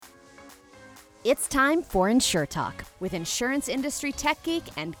It's time for Insure Talk with insurance industry tech geek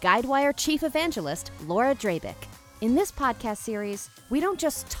and Guidewire chief evangelist Laura Drabick. In this podcast series, we don't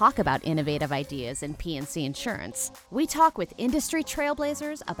just talk about innovative ideas in P&C Insurance. We talk with industry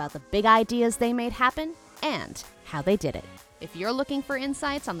trailblazers about the big ideas they made happen and how they did it. If you're looking for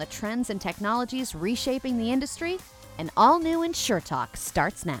insights on the trends and technologies reshaping the industry, an all-new Insure Talk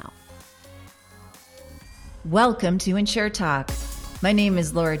starts now. Welcome to Insure Talk. My name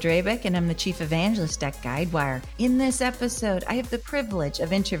is Laura Drabick, and I'm the Chief Evangelist at Guidewire. In this episode, I have the privilege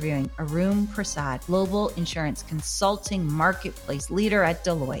of interviewing Arun Prasad, Global Insurance Consulting Marketplace Leader at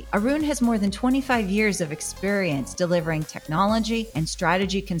Deloitte. Arun has more than 25 years of experience delivering technology and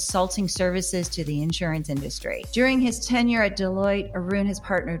strategy consulting services to the insurance industry. During his tenure at Deloitte, Arun has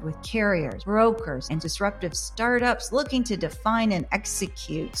partnered with carriers, brokers, and disruptive startups looking to define and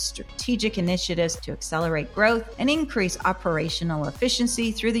execute strategic initiatives to accelerate growth and increase operational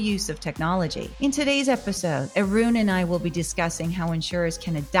efficiency through the use of technology. In today's episode, Arun and I will be discussing how insurers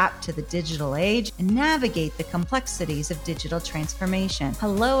can adapt to the digital age and navigate the complexities of digital transformation.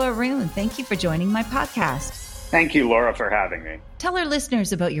 Hello, Arun. Thank you for joining my podcast. Thank you, Laura, for having me. Tell our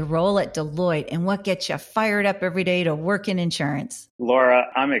listeners about your role at Deloitte and what gets you fired up every day to work in insurance. Laura,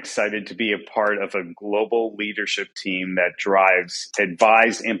 I'm excited to be a part of a global leadership team that drives,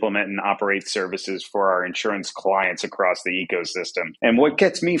 advise, implement, and operate services for our insurance clients across the ecosystem. And what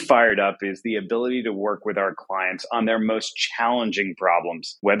gets me fired up is the ability to work with our clients on their most challenging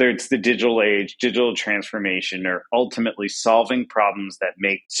problems, whether it's the digital age, digital transformation, or ultimately solving problems that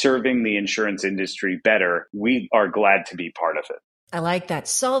make serving the insurance industry better. We are glad to be part of it. I like that.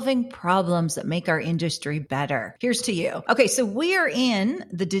 Solving problems that make our industry better. Here's to you. Okay, so we are in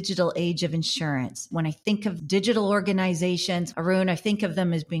the digital age of insurance. When I think of digital organizations, Arun, I think of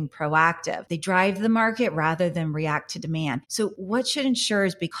them as being proactive. They drive the market rather than react to demand. So what should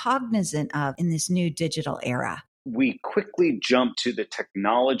insurers be cognizant of in this new digital era? We quickly jump to the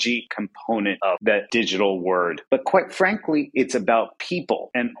technology component of that digital word. But quite frankly, it's about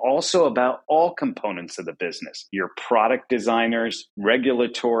people and also about all components of the business. Your product designers,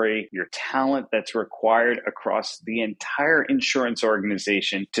 regulatory, your talent that's required across the entire insurance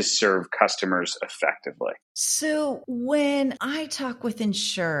organization to serve customers effectively. So when I talk with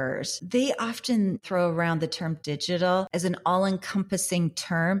insurers, they often throw around the term digital as an all-encompassing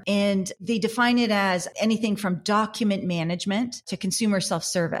term, and they define it as anything from document management to consumer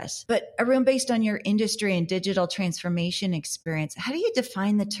self-service. But Arun, based on your industry and digital transformation experience, how do you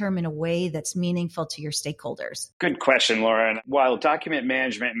define the term in a way that's meaningful to your stakeholders? Good question, Laura. And while document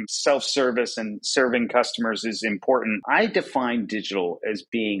management and self-service and serving customers is important, I define digital as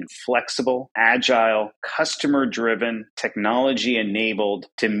being flexible, agile, customer-driven, technology-enabled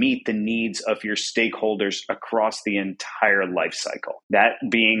to meet the needs of your stakeholders across the entire life cycle. That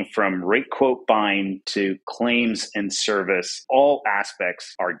being from rate quote buying to claims and service, all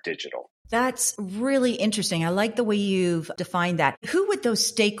aspects are digital. That's really interesting. I like the way you've defined that. Who would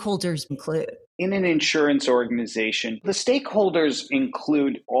those stakeholders include? In an insurance organization, the stakeholders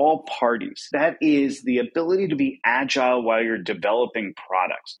include all parties. That is the ability to be agile while you're developing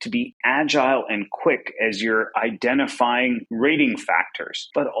products, to be agile and quick as you're identifying rating factors,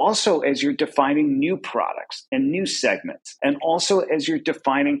 but also as you're defining new products and new segments, and also as you're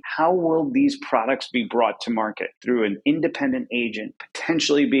defining how will these products be brought to market through an independent agent,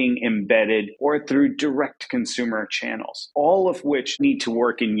 potentially being embedded, or through direct consumer channels, all of which need to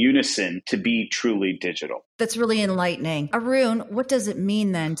work in unison to be truly digital. That's really enlightening. Arun, what does it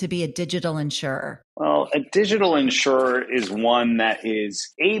mean then to be a digital insurer? Well, a digital insurer is one that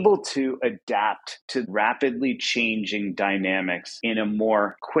is able to adapt to rapidly changing dynamics in a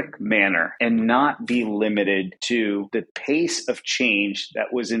more quick manner and not be limited to the pace of change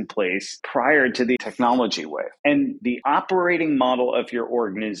that was in place prior to the technology wave. And the operating model of your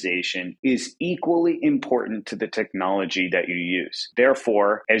organization is equally important to the technology that you use.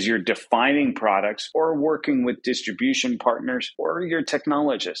 Therefore, as you're defining products or working with distribution partners or your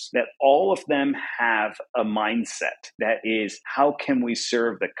technologists, that all of them have a mindset that is, how can we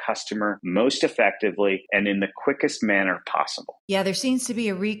serve the customer most effectively and in the quickest manner possible? Yeah, there seems to be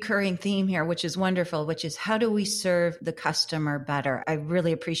a recurring theme here, which is wonderful, which is how do we serve the customer better? I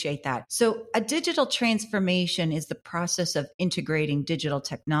really appreciate that. So a digital transformation is the process of integrating digital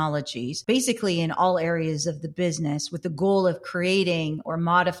technologies, basically in all areas of the business with the goal of creating or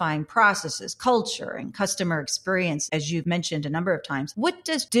modifying processes, culture, and customer customer experience, as you've mentioned a number of times. What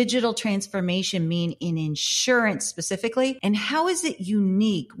does digital transformation mean in insurance specifically? And how is it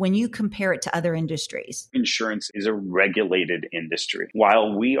unique when you compare it to other industries? Insurance is a regulated industry.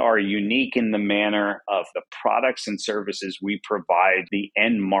 While we are unique in the manner of the products and services we provide the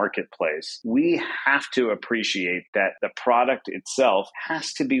end marketplace, we have to appreciate that the product itself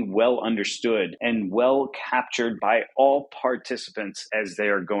has to be well understood and well captured by all participants as they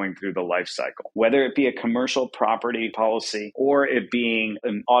are going through the life cycle. Whether it be a commercial property policy or it being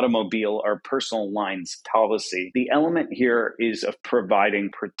an automobile or personal lines policy, the element here is of providing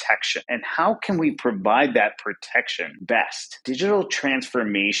protection. And how can we provide that protection best? Digital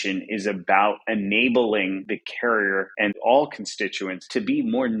transformation is about enabling the carrier and all constituents to be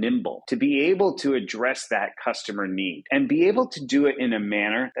more nimble, to be able to address that customer need and be able to do it in a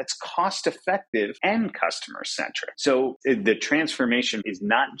manner that's cost effective and customer centric. So the transformation is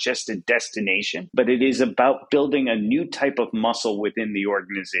not just a destination, but it is about building a new type of muscle within the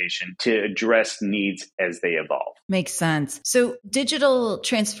organization to address needs as they evolve. Makes sense. So digital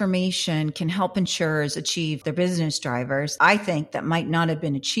transformation can help insurers achieve their business drivers, I think, that might not have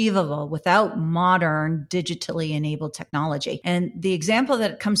been achievable without modern, digitally enabled technology. And the example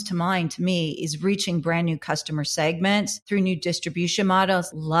that comes to mind to me is reaching brand new customer segments through new distribution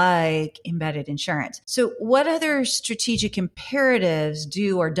models like embedded insurance. So what other strategic imperatives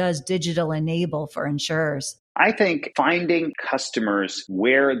do or does digital enable for insurers? I think finding customers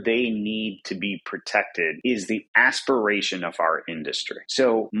where they need to be protected is the aspiration of our industry.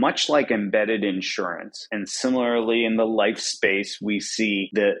 So much like embedded insurance, and similarly in the life space, we see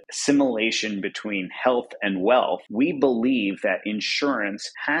the assimilation between health and wealth. We believe that insurance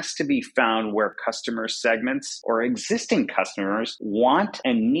has to be found where customer segments or existing customers want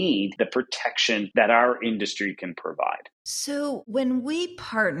and need the protection that our industry can provide. So when we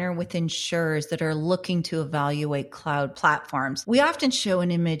partner with insurers that are looking to evaluate cloud platforms, we often show an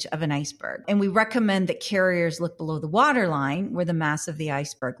image of an iceberg, and we recommend that carriers look below the waterline where the mass of the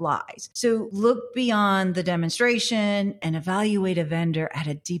iceberg lies. So look beyond the demonstration and evaluate a vendor at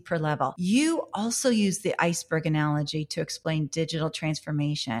a deeper level. You also use the iceberg analogy to explain digital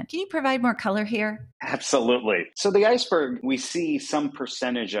transformation. Can you provide more color here? Absolutely. So the iceberg, we see some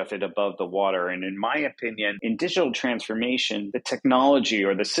percentage of it above the water. And in my opinion, in digital transformation, the technology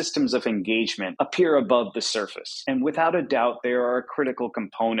or the systems of engagement appear above the surface. And without a doubt, they are a critical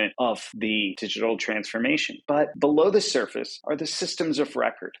component of the digital transformation. But below the surface are the systems of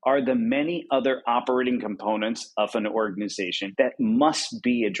record, are the many other operating components of an organization that must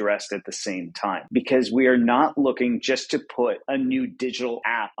be addressed at the same time. Because we are not looking just to put a new digital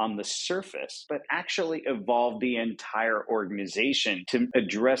app on the surface, but actually evolve the entire organization to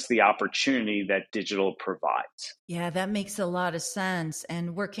address the opportunity that digital provides. Yeah, that makes a lot of sense.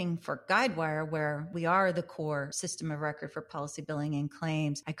 And working for Guidewire, where we are the core system of record for policy billing and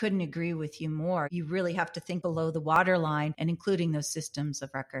claims, I couldn't agree with you more. You really have to think below the waterline and including those systems of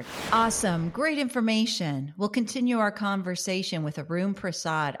record. Awesome. Great information. We'll continue our conversation with Arun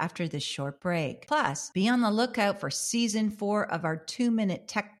Prasad after this short break. Plus, be on the lookout for season 4 of our 2-minute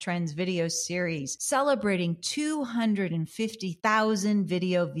tech trends video series, celebrating 250,000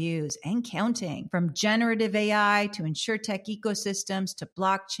 video views and counting, from generative AI to InsurTech ecosystems to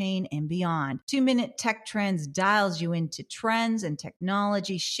blockchain and beyond. 2-Minute Tech Trends dials you into trends and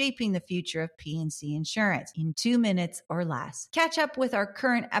technology shaping the future of P&C Insurance in 2 minutes or less. Catch up with our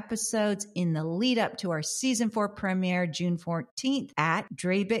current episodes in the lead up to our season 4 premiere June 14th at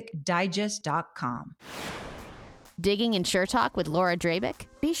drabickdigest.com. Digging Insure Talk with Laura Drabick?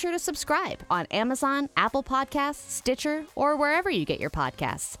 Be sure to subscribe on Amazon, Apple Podcasts, Stitcher, or wherever you get your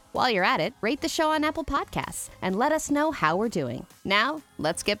podcasts. While you're at it, rate the show on Apple Podcasts and let us know how we're doing. Now,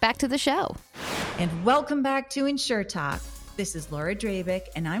 let's get back to the show. And welcome back to Insure Talk. This is Laura Drabick,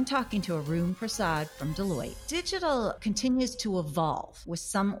 and I'm talking to Arun Prasad from Deloitte. Digital continues to evolve, with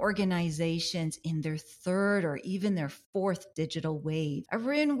some organizations in their 3rd or even their 4th digital wave.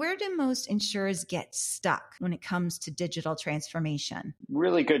 Arun, where do most insurers get stuck when it comes to digital transformation?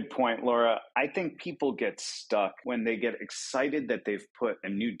 Really good point, Laura. I think people get stuck when they get excited that they've put a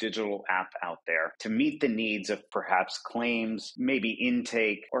new digital app out there to meet the needs of perhaps claims, maybe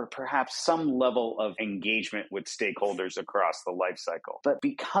intake, or perhaps some level of engagement with stakeholders across across the life cycle. But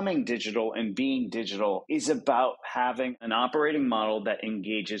becoming digital and being digital is about having an operating model that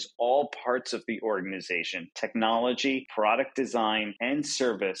engages all parts of the organization, technology, product design, and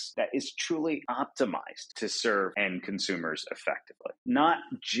service that is truly optimized to serve end consumers effectively. Not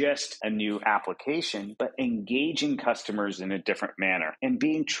just a new application, but engaging customers in a different manner and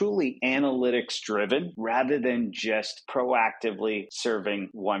being truly analytics driven rather than just proactively serving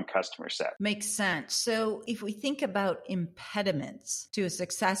one customer set. Makes sense. So if we think about impediments to a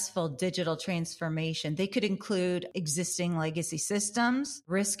successful digital transformation, they could include existing legacy systems,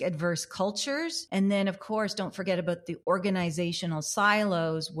 risk adverse cultures, and then of course, don't forget about the organizational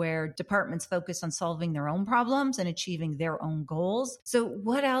silos where departments focus on solving their own problems and achieving their own goals. So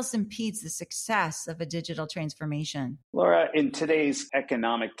what else impedes the success of a digital transformation? Laura, in today's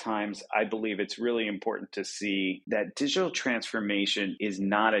economic times, I believe it's really important to see that digital transformation is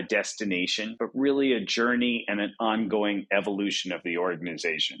not a destination, but really a journey and an ongoing evolution of the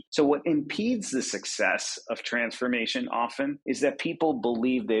organization. So what impedes the success of transformation often is that people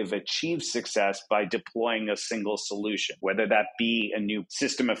believe they've achieved success by deploying a single solution, whether that be a new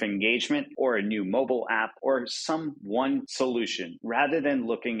system of engagement or a new mobile app or some one solution, rather than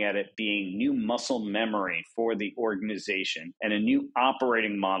looking at it being new muscle memory for the organization and a new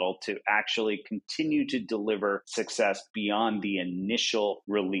operating model to actually continue to deliver success beyond the initial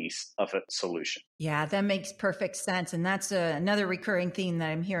release of a solution. Yeah, that makes perfect sense. And that's another recurring theme that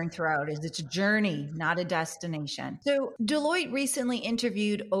I'm hearing throughout is it's a journey, not a destination. So Deloitte recently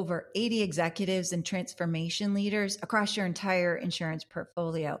interviewed over 80 executives and transformation leaders across your entire insurance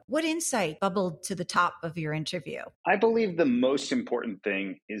portfolio. What insight bubbled to the top of your interview? I believe the most important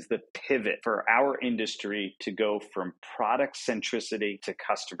thing is the pivot for our industry to go from product centricity to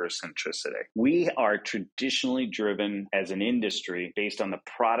customer centricity. We are traditionally driven as an industry based on the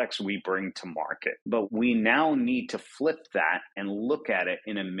products we bring to market. But we now need to flip that and look at it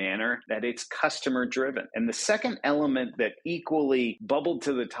in a manner that it's customer driven. And the second element that equally bubbled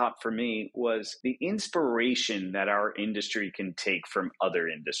to the top for me was the inspiration that our industry can take from other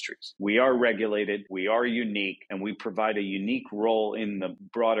industries. We are regulated, we are unique, and we provide a unique role in the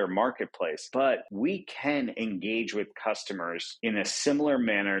broader marketplace. But we can engage with customers in a similar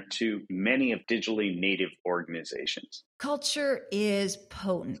manner to many of digitally native organizations. Culture is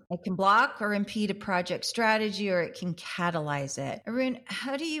potent. It can block or impede a project strategy, or it can catalyze it. Arun,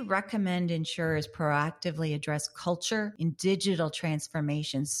 how do you recommend insurers proactively address culture in digital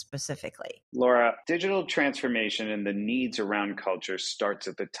transformation specifically? Laura, digital transformation and the needs around culture starts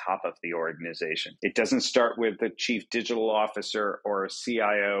at the top of the organization. It doesn't start with the chief digital officer or a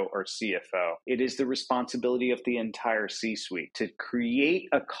CIO or CFO. It is the responsibility of the entire C-suite to create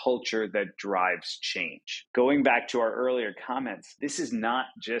a culture that drives change. Going back to our earlier comments, this is not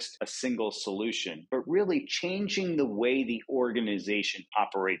just a single solution, but really changing the way the organization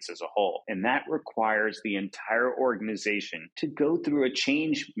operates as a whole. And that requires the entire organization to go through a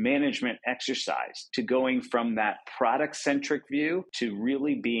change management exercise to going from that product-centric view to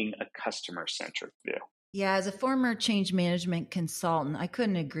really being a customer-centric view. Yeah, as a former change management consultant, I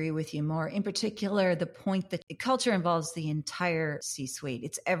couldn't agree with you more. In particular, the point that culture involves the entire C-suite.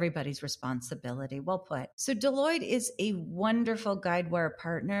 It's everybody's responsibility. Well put. So Deloitte is a wonderful Guidewire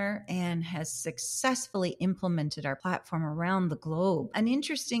partner and has successfully implemented our platform around the globe. An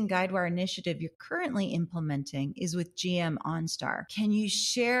interesting Guidewire initiative you're currently implementing is with GM OnStar. Can you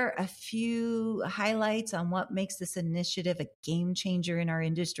share a few highlights on what makes this initiative a game changer in our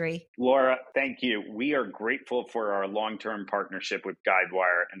industry? Laura, thank you. We are grateful for our long-term partnership with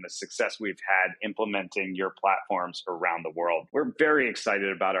Guidewire and the success we've had implementing your platforms around the world. We're very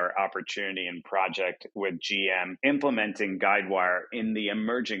excited about our opportunity and project with GM implementing Guidewire in the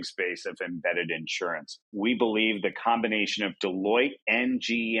emerging space of embedded insurance. We believe the combination of Deloitte and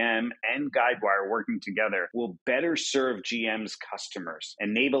GM and Guidewire working together will better serve GM's customers,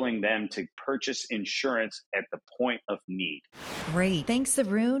 enabling them to purchase insurance at the point of need. Great. Thanks,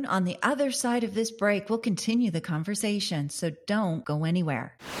 Arun. On the other side of this break, we'll continue the conversation, so don't go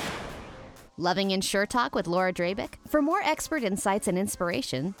anywhere. Loving Insure Talk with Laura Drabick? For more expert insights and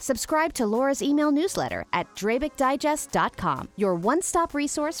inspiration, subscribe to Laura's email newsletter at drabickdigest.com, your one-stop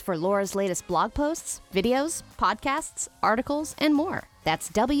resource for Laura's latest blog posts, videos, podcasts, articles, and more. That's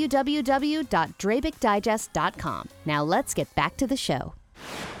www.drabickdigest.com. Now let's get back to the show.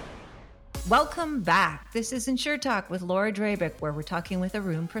 Welcome back. This is Insure Talk with Laura Drabek, where we're talking with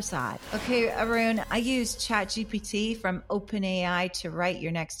Arun Prasad. Okay, Arun, I used ChatGPT from OpenAI to write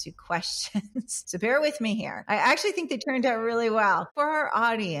your next two questions. So bear with me here. I actually think they turned out really well. For our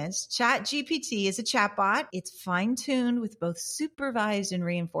audience, ChatGPT is a chatbot. It's fine-tuned with both supervised and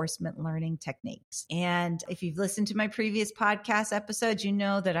reinforcement learning techniques. And if you've listened to my previous podcast episodes, you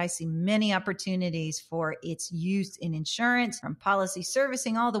know that I see many opportunities for its use in insurance, from policy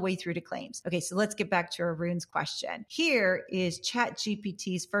servicing all the way through to claims. Okay, so let's get back to Arun's question. Here is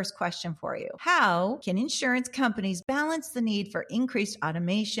ChatGPT's first question for you. How can insurance companies balance the need for increased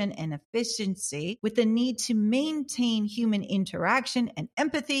automation and efficiency with the need to maintain human interaction and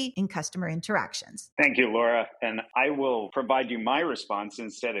empathy in customer interactions? Thank you, Laura. And I will provide you my response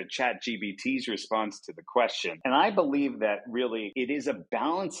instead of ChatGPT's response to the question. And I believe that really it is a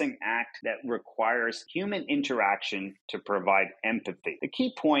balancing act that requires human interaction to provide empathy. The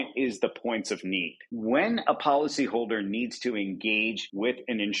key point is the points of need. When a policyholder needs to engage with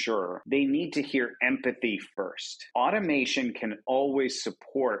an insurer, they need to hear empathy first. Automation can always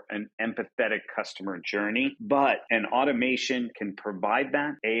support an empathetic customer journey, but an automation can provide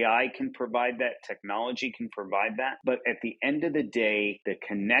that. AI can provide that. Technology can provide that. But at the end of the day, the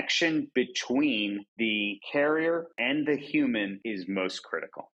connection between the carrier and the human is most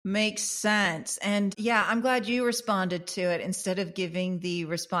critical. Makes sense. And yeah, I'm glad you responded to it instead of giving the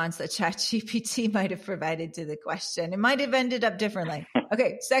response that ChatGPT might have provided to the question. It might have ended up differently.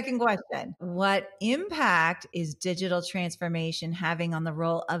 Okay, second question. What impact is digital transformation having on the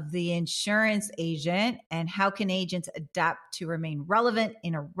role of the insurance agent, and how can agents adapt to remain relevant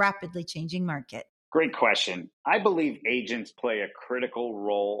in a rapidly changing market? Great question. I believe agents play a critical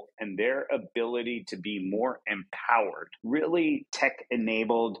role, and their ability to be more empowered, really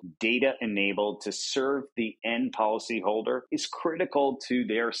tech-enabled, data-enabled to serve the end policyholder is critical to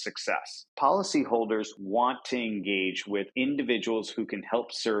their success. Policyholders want to engage with individuals who can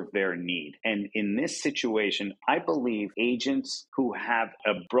help serve their need. And in this situation, I believe agents who have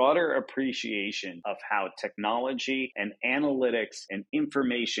a broader appreciation of how technology and analytics and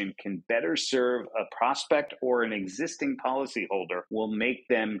information can better serve a prospect or an existing policyholder will make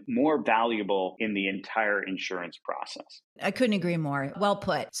them more valuable in the entire insurance process. I couldn't agree more. Well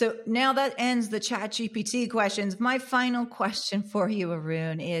put. So now that ends the ChatGPT questions. My final question for you,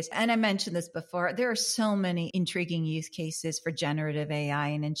 Arun, is, and I mentioned this before, there are so many intriguing use cases for generative AI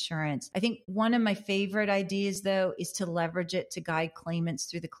in insurance. I think one of my favorite ideas, though, is to leverage it to guide claimants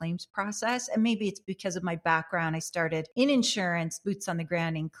through the claims process. And maybe it's because of my background. I started in insurance, boots on the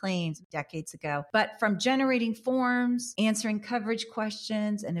ground in claims decades ago. But from generating forms, answering coverage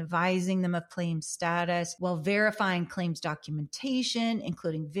questions, and advising them of claims status while verifying claims documentation,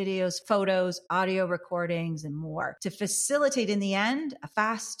 including videos, photos, audio recordings, and more, to facilitate in the end a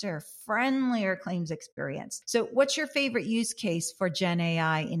faster, friendlier claims experience. So what's your favorite use case for Gen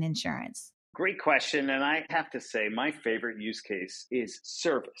AI in insurance? Great question. And I have to say, my favorite use case is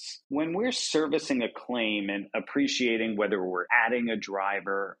service. When we're servicing a claim and appreciating whether we're adding a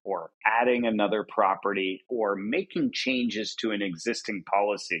driver or adding another property or making changes to an existing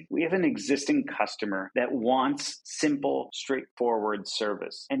policy, we have an existing customer that wants simple, straightforward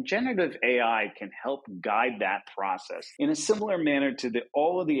service. And generative AI can help guide that process in a similar manner to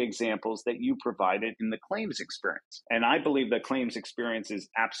all of the examples that you provided in the claims experience. And I believe the claims experience is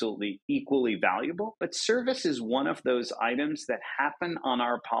absolutely equally valuable, but service is one of those items that happen on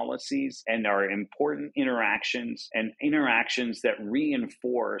our policies and are important interactions and interactions that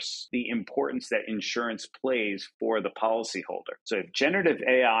reinforce the importance that insurance plays for the policyholder. So if generative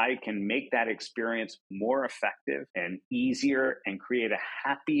AI can make that experience more effective and easier and create a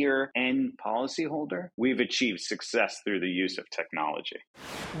happier end policyholder, we've achieved success through the use of technology.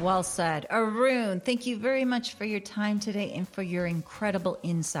 Well said. Arun, thank you very much for your time today and for your incredible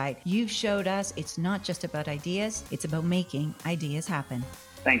insight. You've showed us it's not just about ideas, it's about making ideas happen.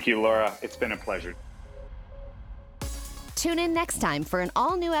 Thank you, Laura. It's been a pleasure. Tune in next time for an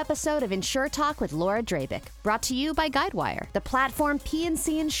all-new episode of Insure Talk with Laura Drabek, brought to you by Guidewire, the platform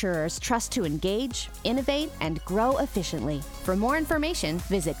P&C insurers trust to engage, innovate, and grow efficiently. For more information,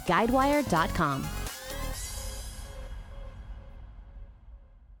 visit guidewire.com.